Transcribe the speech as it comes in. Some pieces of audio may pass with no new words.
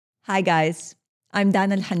Hi guys, I'm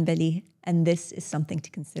Dana Al-Hanbali, and this is Something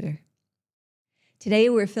to Consider. Today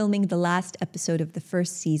we're filming the last episode of the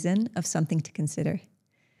first season of Something to Consider.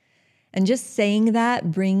 And just saying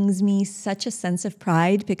that brings me such a sense of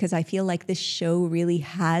pride because I feel like this show really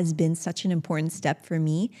has been such an important step for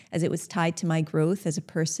me as it was tied to my growth as a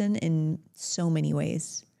person in so many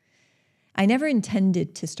ways. I never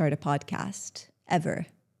intended to start a podcast, ever.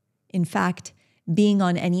 In fact, being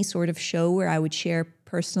on any sort of show where I would share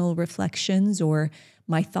personal reflections or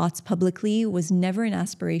my thoughts publicly was never an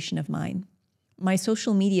aspiration of mine. My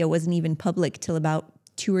social media wasn't even public till about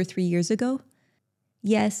 2 or 3 years ago.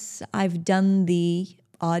 Yes, I've done the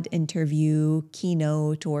odd interview,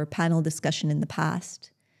 keynote, or panel discussion in the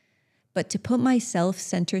past. But to put myself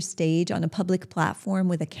center stage on a public platform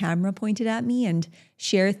with a camera pointed at me and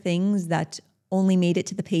share things that only made it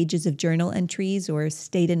to the pages of journal entries or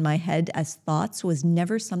stayed in my head as thoughts was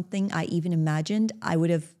never something I even imagined I would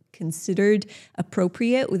have considered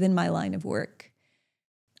appropriate within my line of work.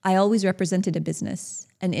 I always represented a business,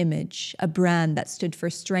 an image, a brand that stood for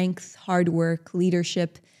strength, hard work,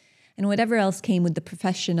 leadership, and whatever else came with the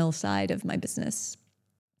professional side of my business.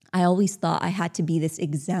 I always thought I had to be this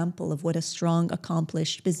example of what a strong,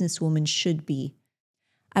 accomplished businesswoman should be.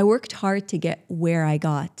 I worked hard to get where I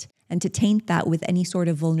got, and to taint that with any sort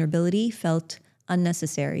of vulnerability felt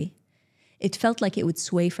unnecessary. It felt like it would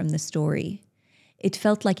sway from the story. It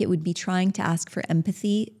felt like it would be trying to ask for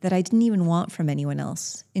empathy that I didn't even want from anyone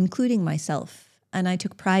else, including myself, and I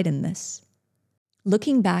took pride in this.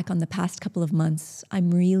 Looking back on the past couple of months,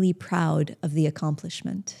 I'm really proud of the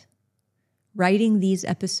accomplishment. Writing these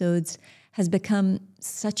episodes has become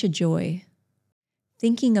such a joy.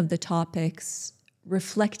 Thinking of the topics,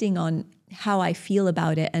 reflecting on how I feel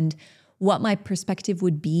about it and what my perspective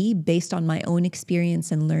would be based on my own experience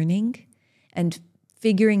and learning, and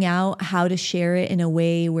figuring out how to share it in a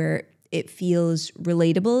way where it feels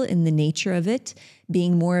relatable in the nature of it,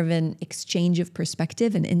 being more of an exchange of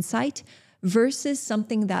perspective and insight versus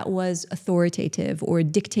something that was authoritative or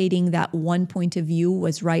dictating that one point of view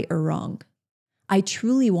was right or wrong. I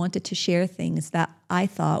truly wanted to share things that I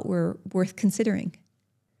thought were worth considering.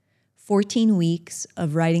 14 weeks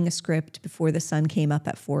of writing a script before the sun came up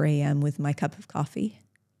at 4 a.m. with my cup of coffee.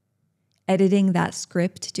 Editing that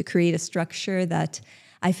script to create a structure that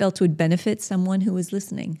I felt would benefit someone who was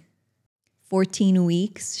listening. 14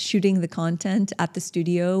 weeks shooting the content at the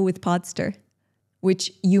studio with Podster,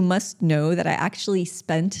 which you must know that I actually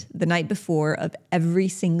spent the night before of every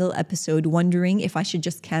single episode wondering if I should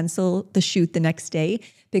just cancel the shoot the next day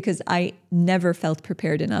because I never felt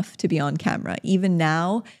prepared enough to be on camera. Even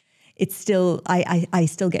now, it's still, I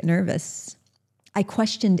still get nervous. I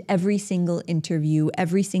questioned every single interview,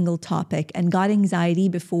 every single topic, and got anxiety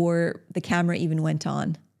before the camera even went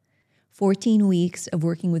on. 14 weeks of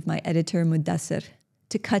working with my editor, Mudassir,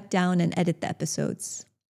 to cut down and edit the episodes.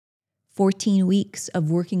 14 weeks of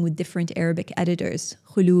working with different Arabic editors,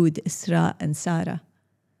 Khulud, Isra, and Sara.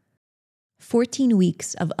 14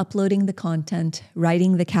 weeks of uploading the content,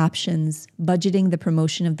 writing the captions, budgeting the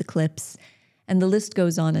promotion of the clips, and the list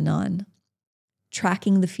goes on and on.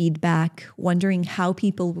 Tracking the feedback, wondering how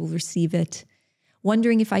people will receive it,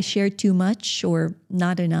 wondering if I shared too much or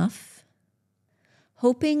not enough.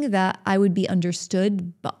 Hoping that I would be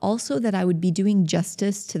understood, but also that I would be doing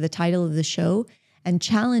justice to the title of the show and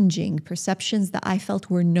challenging perceptions that I felt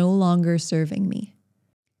were no longer serving me.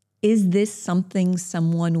 Is this something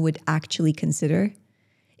someone would actually consider?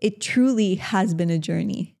 It truly has been a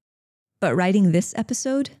journey. But writing this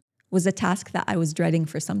episode was a task that I was dreading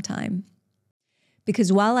for some time.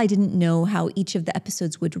 Because while I didn't know how each of the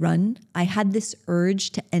episodes would run, I had this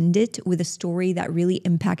urge to end it with a story that really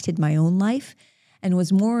impacted my own life and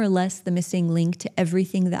was more or less the missing link to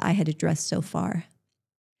everything that I had addressed so far.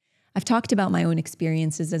 I've talked about my own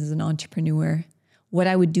experiences as an entrepreneur, what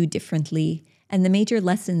I would do differently, and the major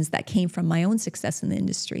lessons that came from my own success in the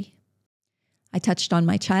industry. I touched on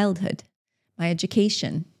my childhood, my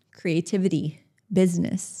education, creativity,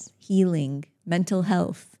 business, healing, mental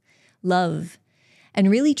health, love,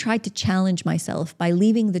 and really tried to challenge myself by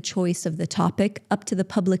leaving the choice of the topic up to the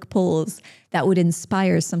public polls that would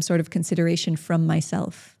inspire some sort of consideration from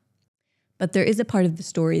myself. But there is a part of the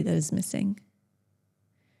story that is missing.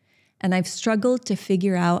 And I've struggled to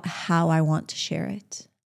figure out how I want to share it.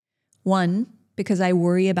 One, because I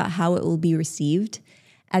worry about how it will be received,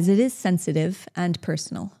 as it is sensitive and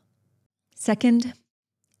personal. Second,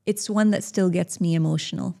 it's one that still gets me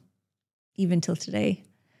emotional, even till today.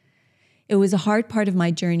 It was a hard part of my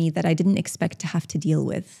journey that I didn't expect to have to deal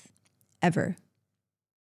with, ever.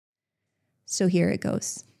 So here it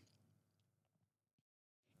goes.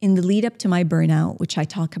 In the lead up to my burnout, which I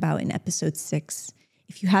talk about in episode 6,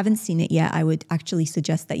 if you haven't seen it yet, I would actually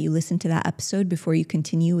suggest that you listen to that episode before you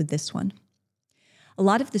continue with this one. A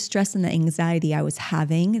lot of the stress and the anxiety I was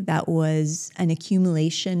having, that was an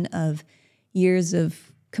accumulation of years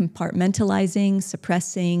of compartmentalizing,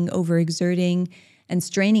 suppressing, overexerting, and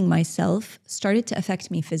straining myself, started to affect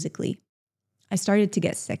me physically. I started to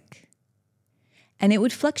get sick. And it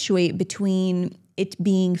would fluctuate between it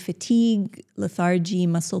being fatigue, lethargy,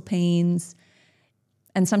 muscle pains,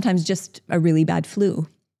 and sometimes just a really bad flu.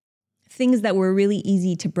 Things that were really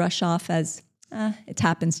easy to brush off as, it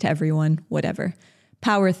happens to everyone, whatever.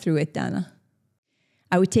 Power through it, Dana.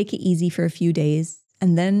 I would take it easy for a few days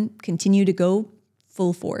and then continue to go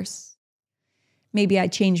full force. Maybe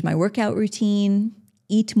I'd change my workout routine,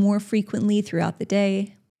 eat more frequently throughout the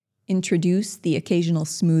day, introduce the occasional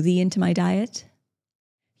smoothie into my diet.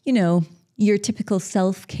 You know, your typical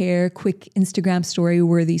self-care, quick Instagram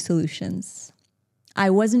story-worthy solutions. I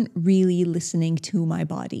wasn't really listening to my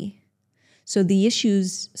body. So the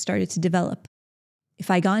issues started to develop. If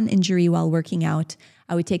I got an injury while working out,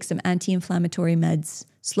 I would take some anti-inflammatory meds,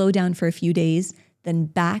 slow down for a few days, then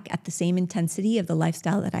back at the same intensity of the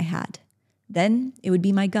lifestyle that I had. Then it would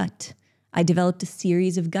be my gut. I developed a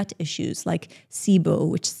series of gut issues like SIBO,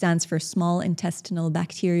 which stands for small intestinal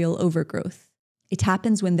bacterial overgrowth. It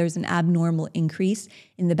happens when there's an abnormal increase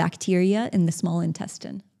in the bacteria in the small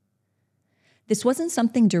intestine. This wasn't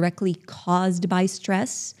something directly caused by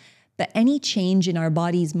stress, but any change in our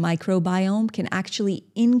body's microbiome can actually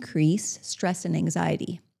increase stress and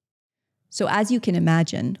anxiety. So as you can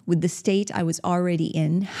imagine, with the state I was already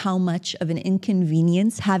in, how much of an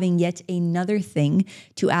inconvenience having yet another thing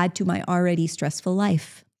to add to my already stressful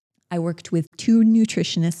life. I worked with 2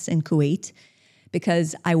 nutritionists in Kuwait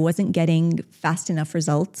because I wasn't getting fast enough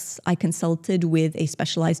results. I consulted with a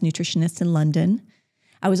specialized nutritionist in London.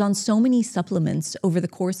 I was on so many supplements over the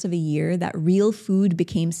course of a year that real food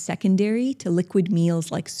became secondary to liquid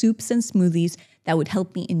meals like soups and smoothies that would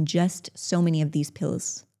help me ingest so many of these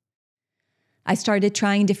pills. I started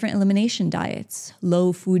trying different elimination diets,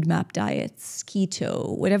 low food map diets,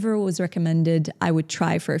 keto, whatever was recommended, I would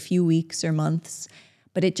try for a few weeks or months,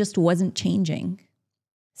 but it just wasn't changing.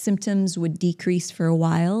 Symptoms would decrease for a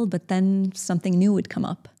while, but then something new would come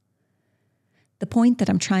up. The point that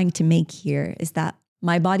I'm trying to make here is that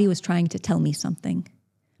my body was trying to tell me something.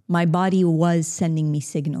 My body was sending me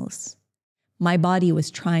signals. My body was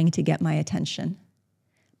trying to get my attention,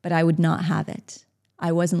 but I would not have it.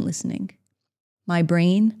 I wasn't listening. My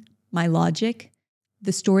brain, my logic,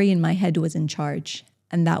 the story in my head was in charge,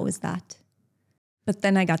 and that was that. But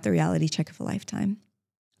then I got the reality check of a lifetime.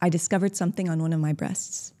 I discovered something on one of my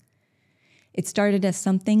breasts. It started as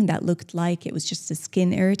something that looked like it was just a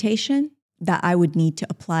skin irritation that I would need to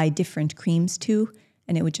apply different creams to,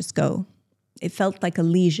 and it would just go. It felt like a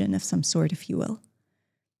lesion of some sort, if you will.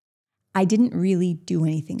 I didn't really do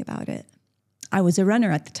anything about it. I was a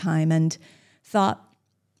runner at the time and thought,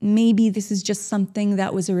 maybe this is just something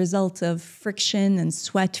that was a result of friction and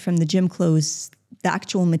sweat from the gym clothes, the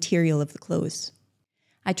actual material of the clothes.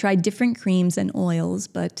 I tried different creams and oils,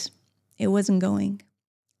 but it wasn't going.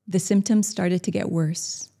 The symptoms started to get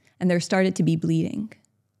worse, and there started to be bleeding.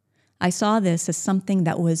 I saw this as something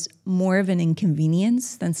that was more of an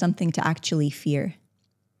inconvenience than something to actually fear.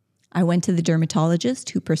 I went to the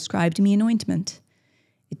dermatologist who prescribed me an ointment.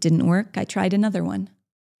 It didn't work. I tried another one.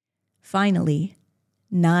 Finally,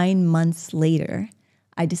 9 months later,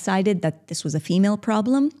 I decided that this was a female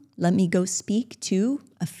problem. Let me go speak to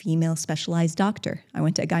a female specialized doctor. I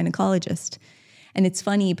went to a gynecologist. And it's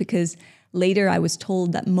funny because later I was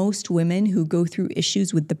told that most women who go through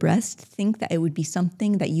issues with the breast think that it would be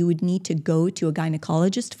something that you would need to go to a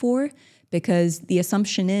gynecologist for, because the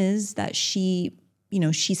assumption is that she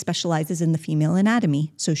specializes in the female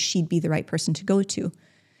anatomy, so she'd be the right person to go to,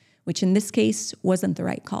 which in this case wasn't the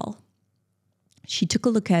right call. She took a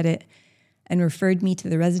look at it and referred me to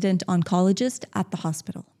the resident oncologist at the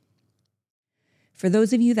hospital. For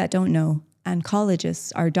those of you that don't know,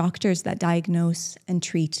 oncologists are doctors that diagnose and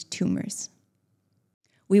treat tumors.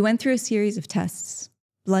 We went through a series of tests,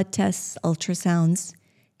 blood tests, ultrasounds.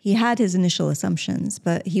 He had his initial assumptions,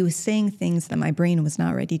 but he was saying things that my brain was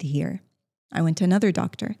not ready to hear. I went to another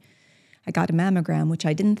doctor. I got a mammogram, which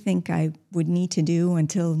I didn't think I would need to do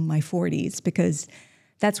until my 40s, because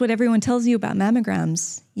that's what everyone tells you about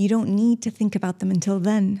mammograms. You don't need to think about them until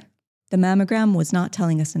then. The mammogram was not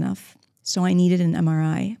telling us enough, so I needed an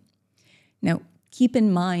MRI. Now, keep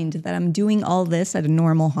in mind that I'm doing all this at a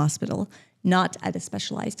normal hospital, not at a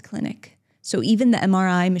specialized clinic. So even the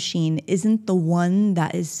MRI machine isn't the one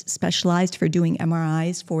that is specialized for doing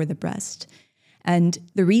MRIs for the breast. And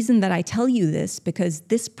the reason that I tell you this, because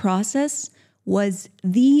this process was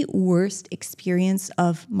the worst experience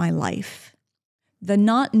of my life. The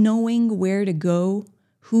not knowing where to go,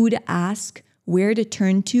 who to ask, where to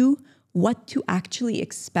turn to, what to actually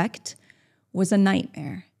expect was a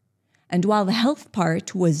nightmare. And while the health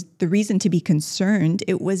part was the reason to be concerned,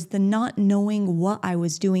 it was the not knowing what I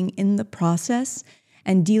was doing in the process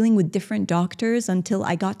and dealing with different doctors until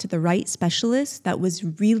I got to the right specialist that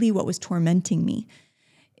was really what was tormenting me.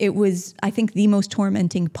 It was, I think, the most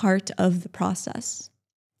tormenting part of the process.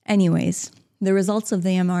 Anyways, the results of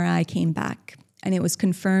the MRI came back, and it was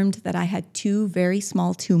confirmed that I had 2 very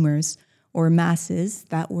small tumors or masses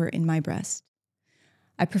that were in my breast.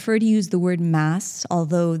 I prefer to use the word mass,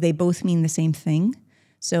 although they both mean the same thing.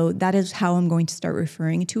 So that is how I'm going to start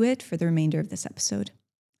referring to it for the remainder of this episode.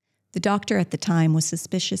 The doctor at the time was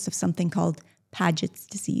suspicious of something called Paget's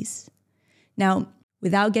disease. Now,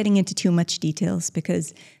 without getting into too much details,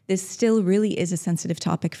 because this still really is a sensitive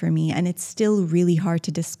topic for me and it's still really hard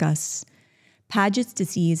to discuss, Paget's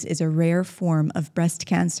disease is a rare form of breast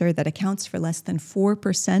cancer that accounts for less than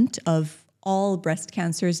 4% of all breast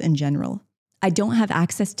cancers in general. I don't have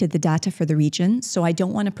access to the data for the region, so I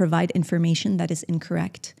don't want to provide information that is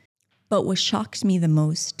incorrect. But what shocked me the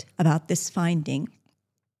most about this finding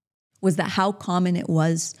was that how common it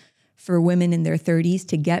was for women in their 30s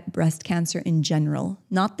to get breast cancer in general.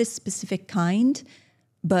 Not this specific kind,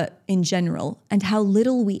 but in general, and how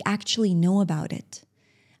little we actually know about it.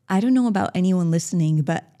 I don't know about anyone listening,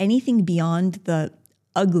 but anything beyond the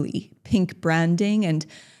ugly pink branding and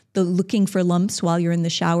the looking for lumps while you're in the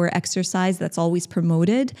shower exercise that's always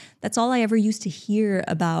promoted, that's all I ever used to hear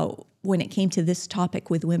about when it came to this topic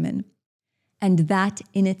with women. And that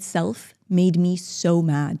in itself made me so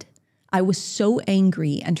mad. I was so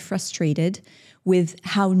angry and frustrated with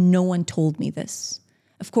how no one told me this.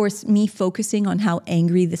 Of course, me focusing on how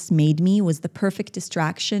angry this made me was the perfect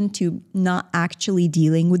distraction to not actually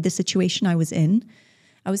dealing with the situation I was in.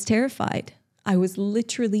 I was terrified. I was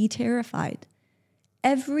literally terrified.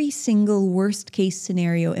 Every single worst case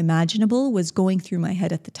scenario imaginable was going through my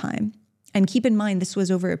head at the time. And keep in mind, this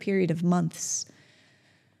was over a period of months.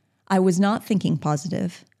 I was not thinking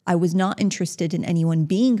positive. I was not interested in anyone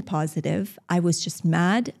being positive. I was just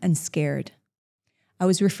mad and scared. I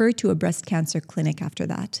was referred to a breast cancer clinic after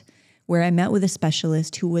that, where I met with a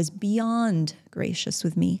specialist who was beyond gracious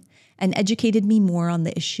with me and educated me more on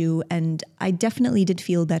the issue, and I definitely did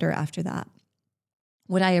feel better after that.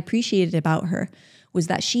 What I appreciated about her was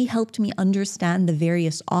that she helped me understand the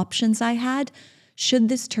various options I had should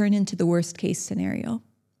this turn into the worst case scenario.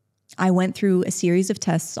 I went through a series of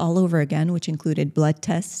tests all over again, which included blood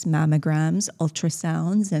tests, mammograms,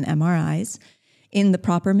 ultrasounds, and MRIs in the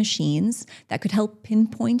proper machines that could help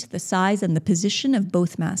pinpoint the size and the position of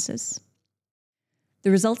both masses.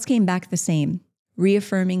 The results came back the same,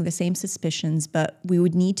 reaffirming the same suspicions, but we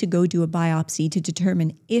would need to go do a biopsy to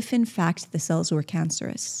determine if in fact the cells were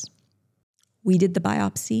cancerous. We did the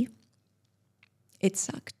biopsy. It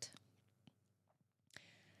sucked.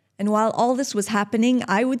 And while all this was happening,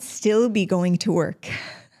 I would still be going to work,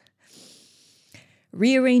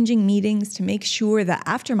 rearranging meetings to make sure that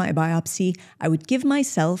after my biopsy, I would give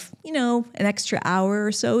myself, an extra hour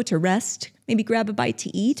or so to rest, maybe grab a bite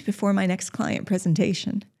to eat before my next client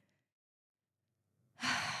presentation.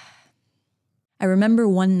 I remember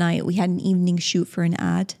one night we had an evening shoot for an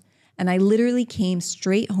ad, and I literally came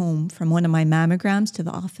straight home from one of my mammograms to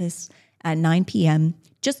the office at 9 p.m.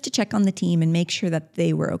 just to check on the team and make sure that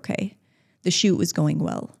they were okay. The shoot was going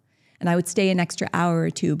well, and I would stay an extra hour or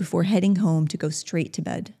two before heading home to go straight to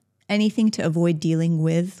bed. Anything to avoid dealing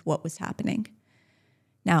with what was happening.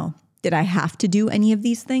 Now, did I have to do any of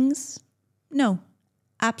these things? No,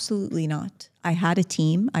 absolutely not. I had a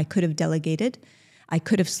team. I could have delegated. I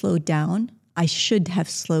could have slowed down. I should have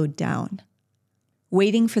slowed down.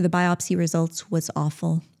 Waiting for the biopsy results was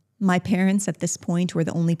awful. My parents at this point were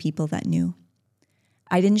the only people that knew.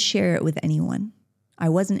 I didn't share it with anyone. I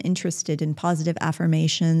wasn't interested in positive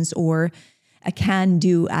affirmations or a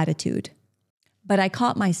can-do attitude. But I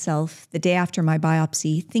caught myself the day after my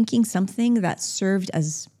biopsy thinking something that served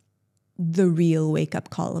as the real wake-up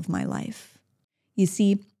call of my life. You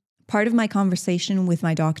see, part of my conversation with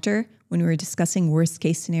my doctor when we were discussing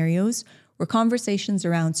worst-case scenarios were conversations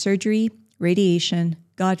around surgery, radiation,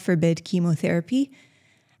 God forbid, chemotherapy,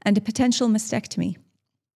 and a potential mastectomy.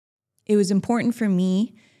 It was important for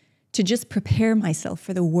me to just prepare myself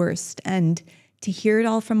for the worst and to hear it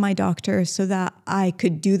all from my doctor so that I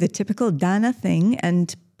could do the typical Dana thing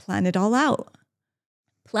and plan it all out.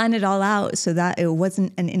 Plan it all out so that it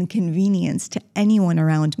wasn't an inconvenience to anyone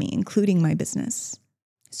around me, including my business.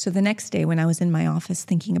 So the next day when I was in my office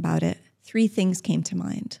thinking about it, 3 things came to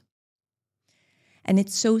mind. And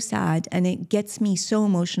it's so sad, and it gets me so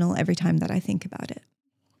emotional every time that I think about it.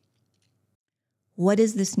 What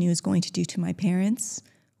is this news going to do to my parents?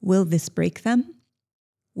 Will this break them?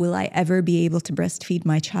 Will I ever be able to breastfeed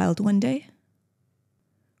my child one day?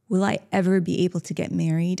 Will I ever be able to get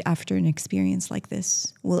married after an experience like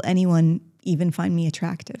this? Will anyone even find me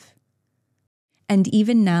attractive? And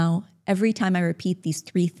even now, every time I repeat these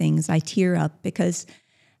 3 things, I tear up because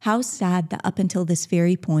how sad that up until this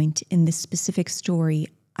very point in this specific story,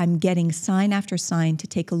 I'm getting sign after sign to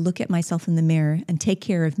take a look at myself in the mirror and take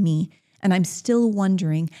care of me. And I'm still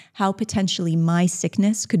wondering how potentially my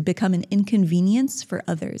sickness could become an inconvenience for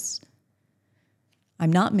others.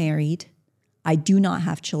 I'm not married. I do not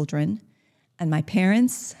have children. And my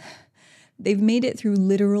parents, they've made it through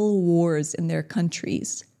literal wars in their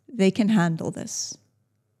countries. They can handle this.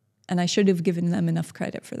 And I should have given them enough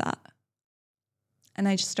credit for that. And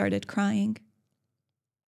I just started crying.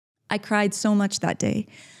 I cried so much that day.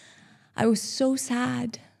 I was so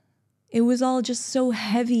sad. It was all just so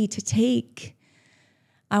heavy to take.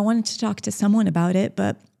 I wanted to talk to someone about it,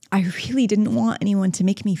 but I really didn't want anyone to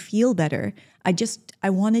make me feel better. I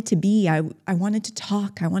wanted to be, I wanted to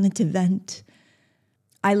talk, I wanted to vent.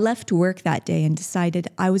 I left work that day and decided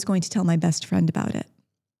I was going to tell my best friend about it.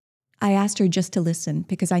 I asked her just to listen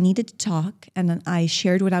because I needed to talk, and I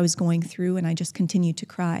shared what I was going through, and I just continued to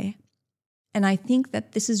cry. And I think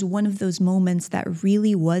that this is one of those moments that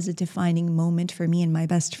really was a defining moment for me and my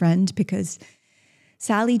best friend, because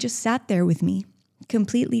Sally just sat there with me,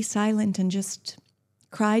 completely silent, and just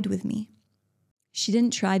cried with me. She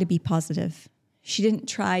didn't try to be positive. She didn't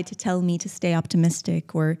try to tell me to stay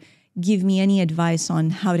optimistic or give me any advice on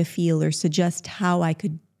how to feel or suggest how I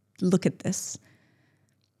could look at this.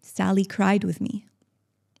 Sally cried with me.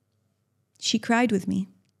 She cried with me.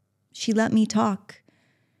 She let me talk.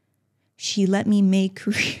 She let me make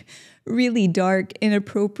really dark,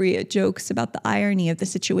 inappropriate jokes about the irony of the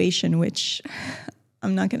situation, which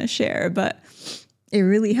I'm not going to share, but it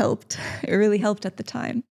really helped. It really helped at the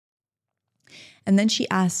time. And then she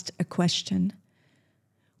asked a question,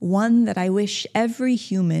 one that I wish every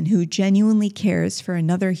human who genuinely cares for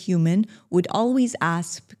another human would always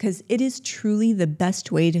ask, because it is truly the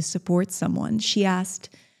best way to support someone. She asked,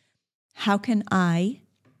 "How can I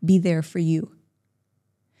be there for you?"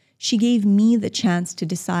 She gave me the chance to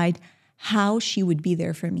decide how she would be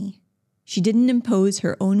there for me. She didn't impose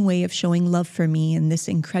her own way of showing love for me in this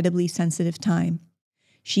incredibly sensitive time.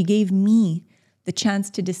 She gave me the chance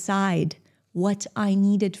to decide what I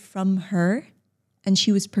needed from her, and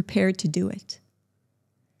she was prepared to do it.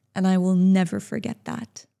 And I will never forget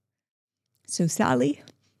that. So Sally,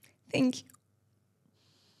 thank you.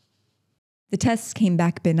 The tests came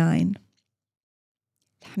back benign.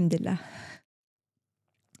 Alhamdulillah.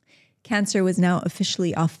 Cancer was now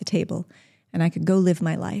officially off the table, and I could go live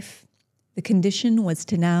my life. The condition was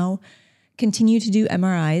to now continue to do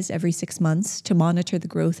MRIs every 6 months to monitor the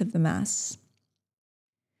growth of the mass.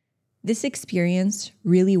 This experience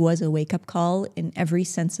really was a wake-up call in every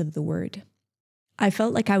sense of the word. I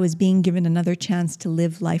felt like I was being given another chance to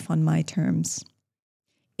live life on my terms.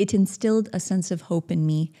 It instilled a sense of hope in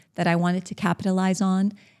me that I wanted to capitalize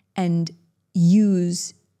on and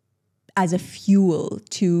use as a fuel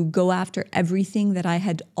to go after everything that I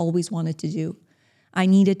had always wanted to do. I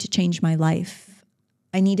needed to change my life.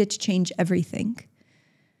 I needed to change everything.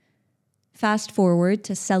 Fast forward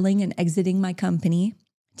to selling and exiting my company,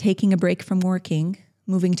 taking a break from working,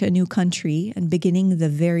 moving to a new country, and beginning the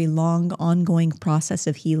very long, ongoing process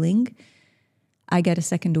of healing, I get a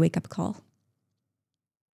second wake-up call.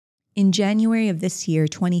 In January of this year,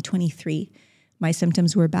 2023, my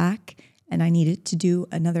symptoms were back, and I needed to do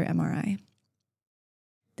another MRI.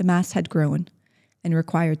 The mass had grown and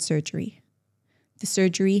required surgery. The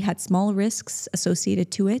surgery had small risks associated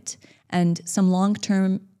to it and some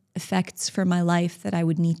long-term effects for my life that I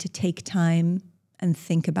would need to take time and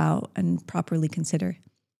think about and properly consider.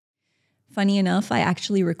 Funny enough, I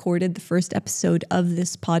actually recorded the first episode of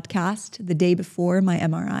this podcast the day before my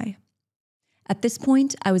MRI. At this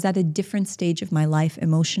point, I was at a different stage of my life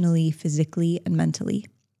emotionally, physically, and mentally.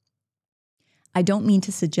 I don't mean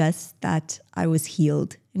to suggest that I was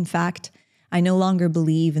healed. In fact, I no longer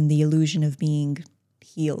believe in the illusion of being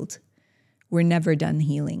healed. We're never done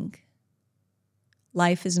healing.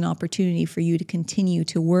 Life is an opportunity for you to continue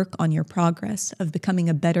to work on your progress of becoming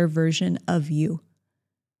a better version of you.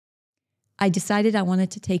 I decided I wanted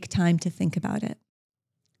to take time to think about it.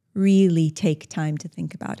 Really take time to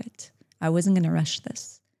think about it. I wasn't going to rush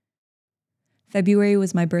this. February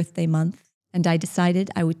was my birthday month, And I decided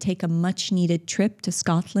I would take a much needed trip to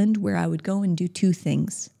Scotland where I would go and do two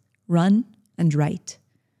things: run and write.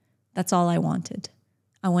 That's all I wanted.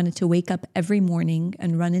 I wanted to wake up every morning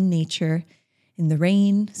and run in nature, in the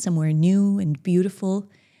rain, somewhere new and beautiful.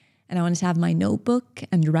 And I wanted to have my notebook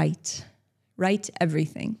and write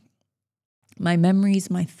everything. My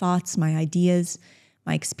memories, my thoughts, my ideas,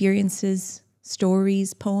 my experiences,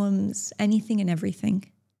 stories, poems, anything and everything.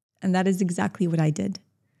 And that is exactly what I did.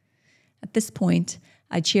 At this point,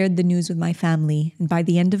 I'd shared the news with my family, and by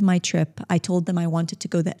the end of my trip, I told them I wanted to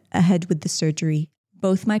go ahead with the surgery.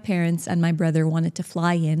 Both my parents and my brother wanted to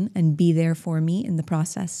fly in and be there for me in the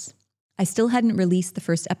process. I still hadn't released the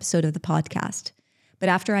first episode of the podcast, but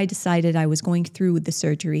after I decided I was going through with the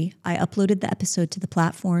surgery, I uploaded the episode to the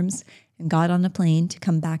platforms and got on a plane to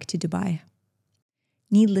come back to Dubai.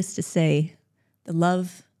 Needless to say, the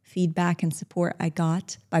love, feedback, and support I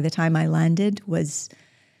got by the time I landed was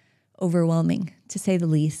overwhelming, to say the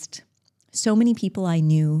least. So many people I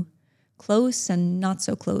knew, close and not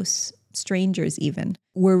so close, strangers even,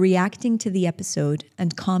 were reacting to the episode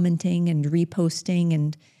and commenting and reposting,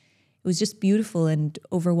 and it was just beautiful and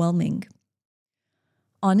overwhelming.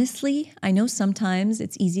 Honestly, I know sometimes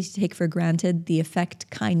it's easy to take for granted the effect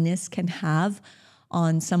kindness can have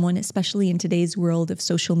on someone, especially in today's world of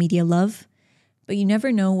social media love, but you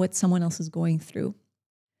never know what someone else is going through.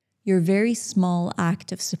 Your very small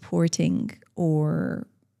act of supporting or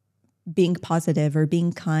being positive or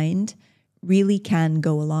being kind really can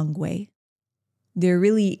go a long way. There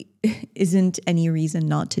really isn't any reason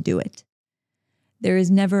not to do it. There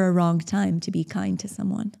is never a wrong time to be kind to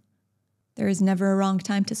someone. There is never a wrong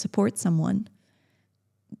time to support someone.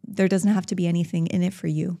 There doesn't have to be anything in it for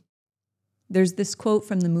you. There's this quote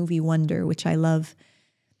from the movie Wonder, which I love.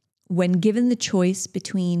 When given the choice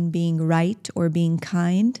between being right or being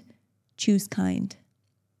kind, choose kind.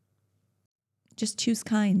 Just choose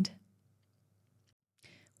kind.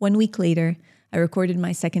 1 week later, I recorded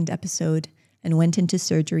my second episode and went into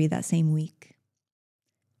surgery that same week.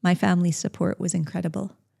 My family's support was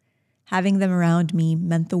incredible. Having them around me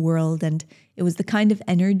meant the world, and it was the kind of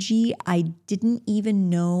energy I didn't even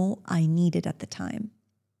know I needed at the time.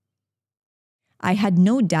 I had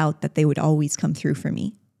no doubt that they would always come through for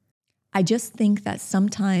me. I just think that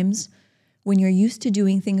sometimes when you're used to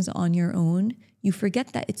doing things on your own, you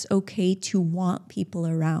forget that it's okay to want people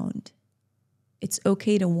around. It's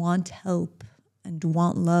okay to want help and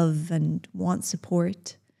want love and want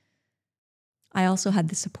support. I also had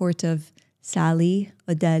the support of Sally,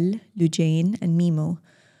 Odelle, Lujane, and Mimo,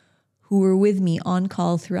 who were with me on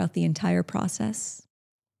call throughout the entire process,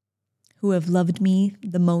 who have loved me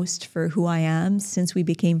the most for who I am since we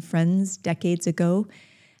became friends decades ago,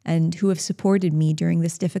 and who have supported me during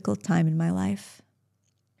this difficult time in my life.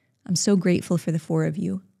 I'm so grateful for the four of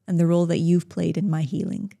you and the role that you've played in my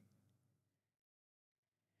healing.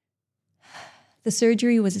 The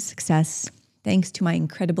surgery was a success, thanks to my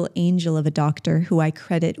incredible angel of a doctor who I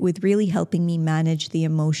credit with really helping me manage the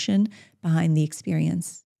emotion behind the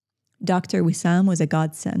experience. Dr. Wissam was a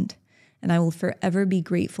godsend, and I will forever be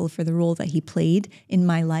grateful for the role that he played in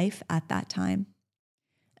my life at that time.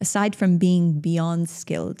 Aside from being beyond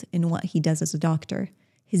skilled in what he does as a doctor,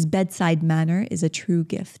 his bedside manner is a true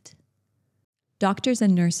gift. Doctors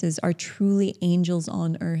and nurses are truly angels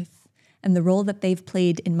on earth, and the role that they've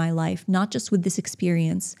played in my life, not just with this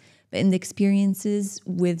experience, but in the experiences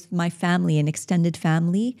with my family and extended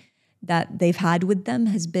family that they've had with them,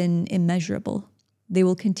 has been immeasurable. They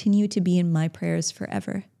will continue to be in my prayers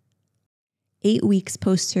forever. 8 weeks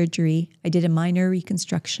post-surgery, I did a minor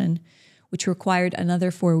reconstruction, which required another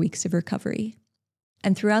 4 weeks of recovery.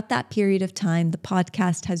 And throughout that period of time, the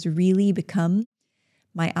podcast has really become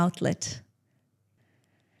my outlet.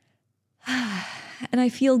 And I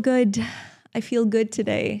feel good. I feel good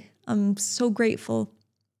today. I'm so grateful.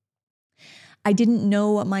 I didn't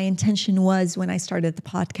know what my intention was when I started the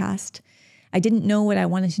podcast. I didn't know what I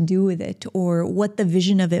wanted to do with it, or what the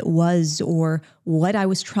vision of it was, or what I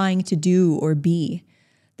was trying to do or be.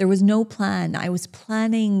 There was no plan. I was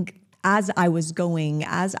planning as I was going,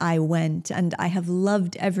 as I went, and I have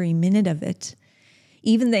loved every minute of it.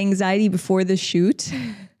 Even the anxiety before the shoot,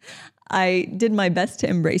 I did my best to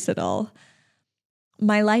embrace it all.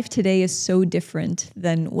 My life today is so different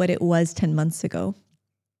than what it was 10 months ago.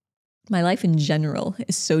 My life in general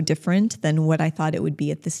is so different than what I thought it would be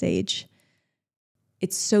at this age.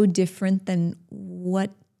 It's so different than what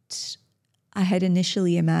I had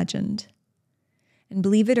initially imagined. And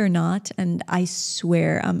believe it or not, and I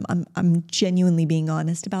swear I'm genuinely being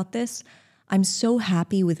honest about this, I'm so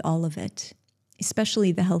happy with all of it,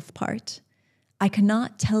 especially the health part. I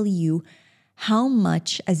cannot tell you how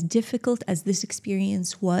much, as difficult as this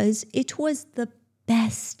experience was, it was the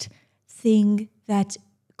best thing that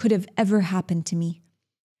could have ever happened to me.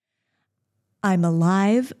 I'm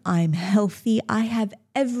alive, I'm healthy, I have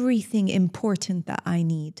everything important that I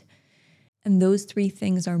need. And those three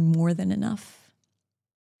things are more than enough.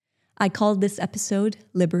 I called this episode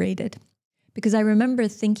Liberated because I remember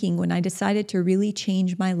thinking when I decided to really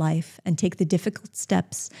change my life and take the difficult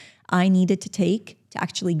steps I needed to take to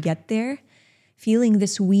actually get there, feeling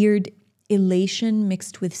this weird elation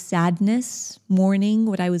mixed with sadness, mourning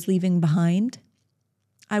what I was leaving behind.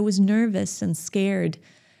 I was nervous and scared,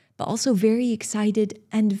 but also very excited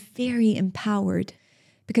and very empowered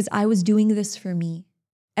because I was doing this for me.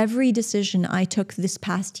 Every decision I took this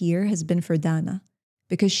past year has been for Dana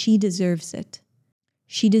because she deserves it.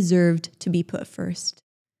 She deserved to be put first.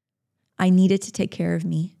 I needed to take care of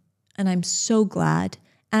me, and I'm so glad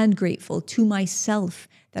and grateful to myself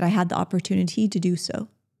that I had the opportunity to do so.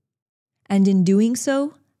 And in doing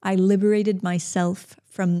so, I liberated myself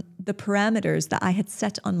from the parameters that I had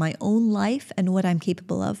set on my own life and what I'm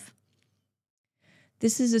capable of.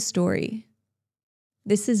 This is a story.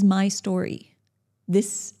 This is my story.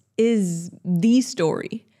 This is the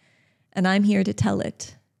story, and I'm here to tell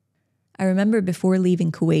it. I remember before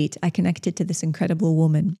leaving Kuwait, I connected to this incredible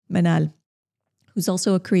woman, Manal, who's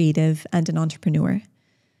also a creative and an entrepreneur.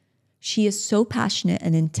 She is so passionate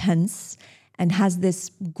and intense and has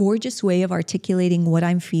this gorgeous way of articulating what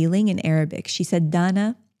I'm feeling in Arabic. She said,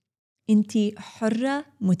 Dana, inti hurra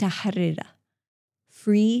mutaharrira,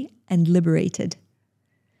 free and liberated.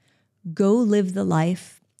 Go live the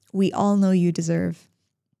life we all know you deserve.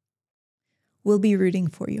 We'll be rooting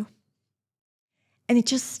for you. And it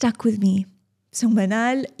just stuck with me. So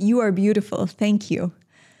Manal, you are beautiful. Thank you.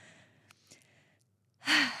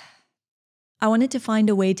 I wanted to find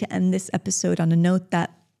a way to end this episode on a note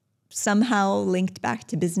that somehow linked back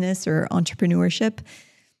to business or entrepreneurship.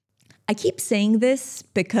 I keep saying this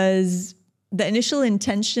because the initial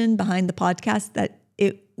intention behind the podcast that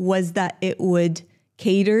it would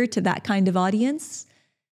cater to that kind of audience.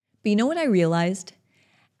 But you know what I realized?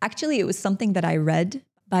 Actually, it was something that I read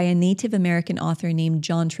by a Native American author named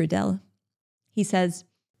John Trudell. He says,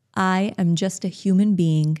 I am just a human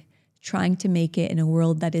being trying to make it in a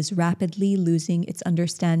world that is rapidly losing its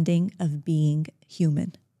understanding of being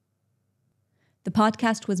human. The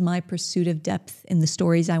podcast was my pursuit of depth in the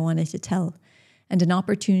stories I wanted to tell and an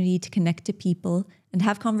opportunity to connect to people and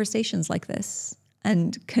have conversations like this.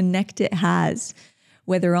 And connect it has,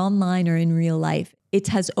 whether online or in real life. It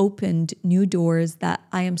has opened new doors that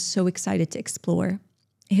I am so excited to explore.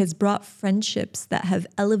 It has brought friendships that have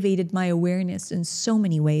elevated my awareness in so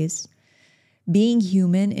many ways. Being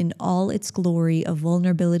human in all its glory of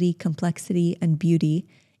vulnerability, complexity, and beauty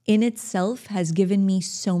in itself has given me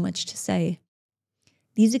so much to say.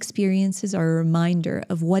 These experiences are a reminder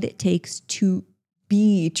of what it takes to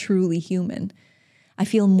be truly human. I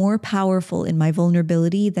feel more powerful in my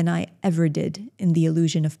vulnerability than I ever did in the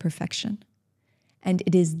illusion of perfection. And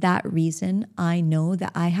it is that reason I know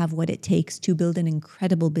that I have what it takes to build an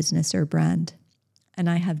incredible business or brand. And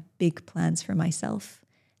I have big plans for myself.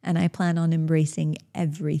 And I plan on embracing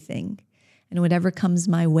everything. And whatever comes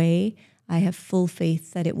my way, I have full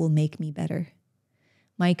faith that it will make me better.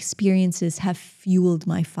 My experiences have fueled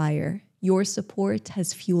my fire. Your support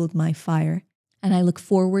has fueled my fire. And I look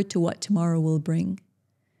forward to what tomorrow will bring.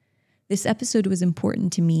 This episode was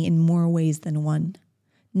important to me in more ways than one.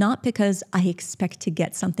 Not because I expect to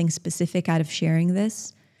get something specific out of sharing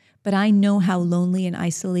this, but I know how lonely and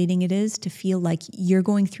isolating it is to feel like you're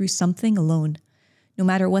going through something alone, no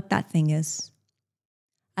matter what that thing is.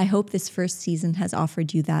 I hope this first season has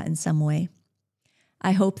offered you that in some way.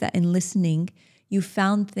 I hope that in listening, you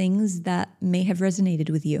found things that may have resonated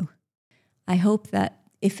with you. I hope that,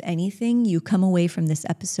 if anything, you come away from this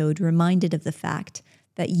episode reminded of the fact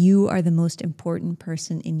that you are the most important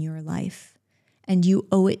person in your life. And you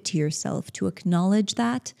owe it to yourself to acknowledge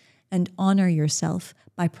that and honor yourself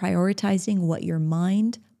by prioritizing what your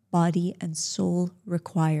mind, body, and soul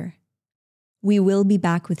require. We will be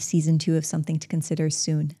back with season 2 of Something to Consider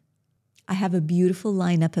soon. I have a beautiful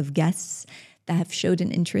lineup of guests that have showed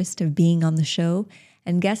an interest of being on the show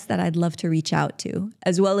and guests that I'd love to reach out to,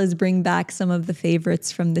 as well as bring back some of the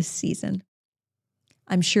favorites from this season.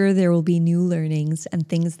 I'm sure there will be new learnings and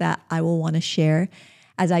things that I will want to share,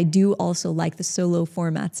 as I do also like the solo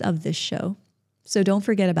formats of this show. So don't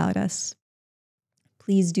forget about us.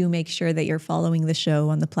 Please do make sure that you're following the show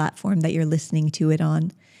on the platform that you're listening to it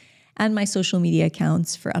on, and my social media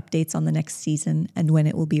accounts for updates on the next season and when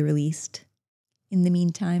it will be released. In the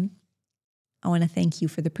meantime, I want to thank you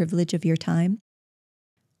for the privilege of your time.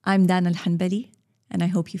 I'm Dana Al-Hanbali, and I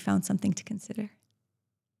hope you found something to consider.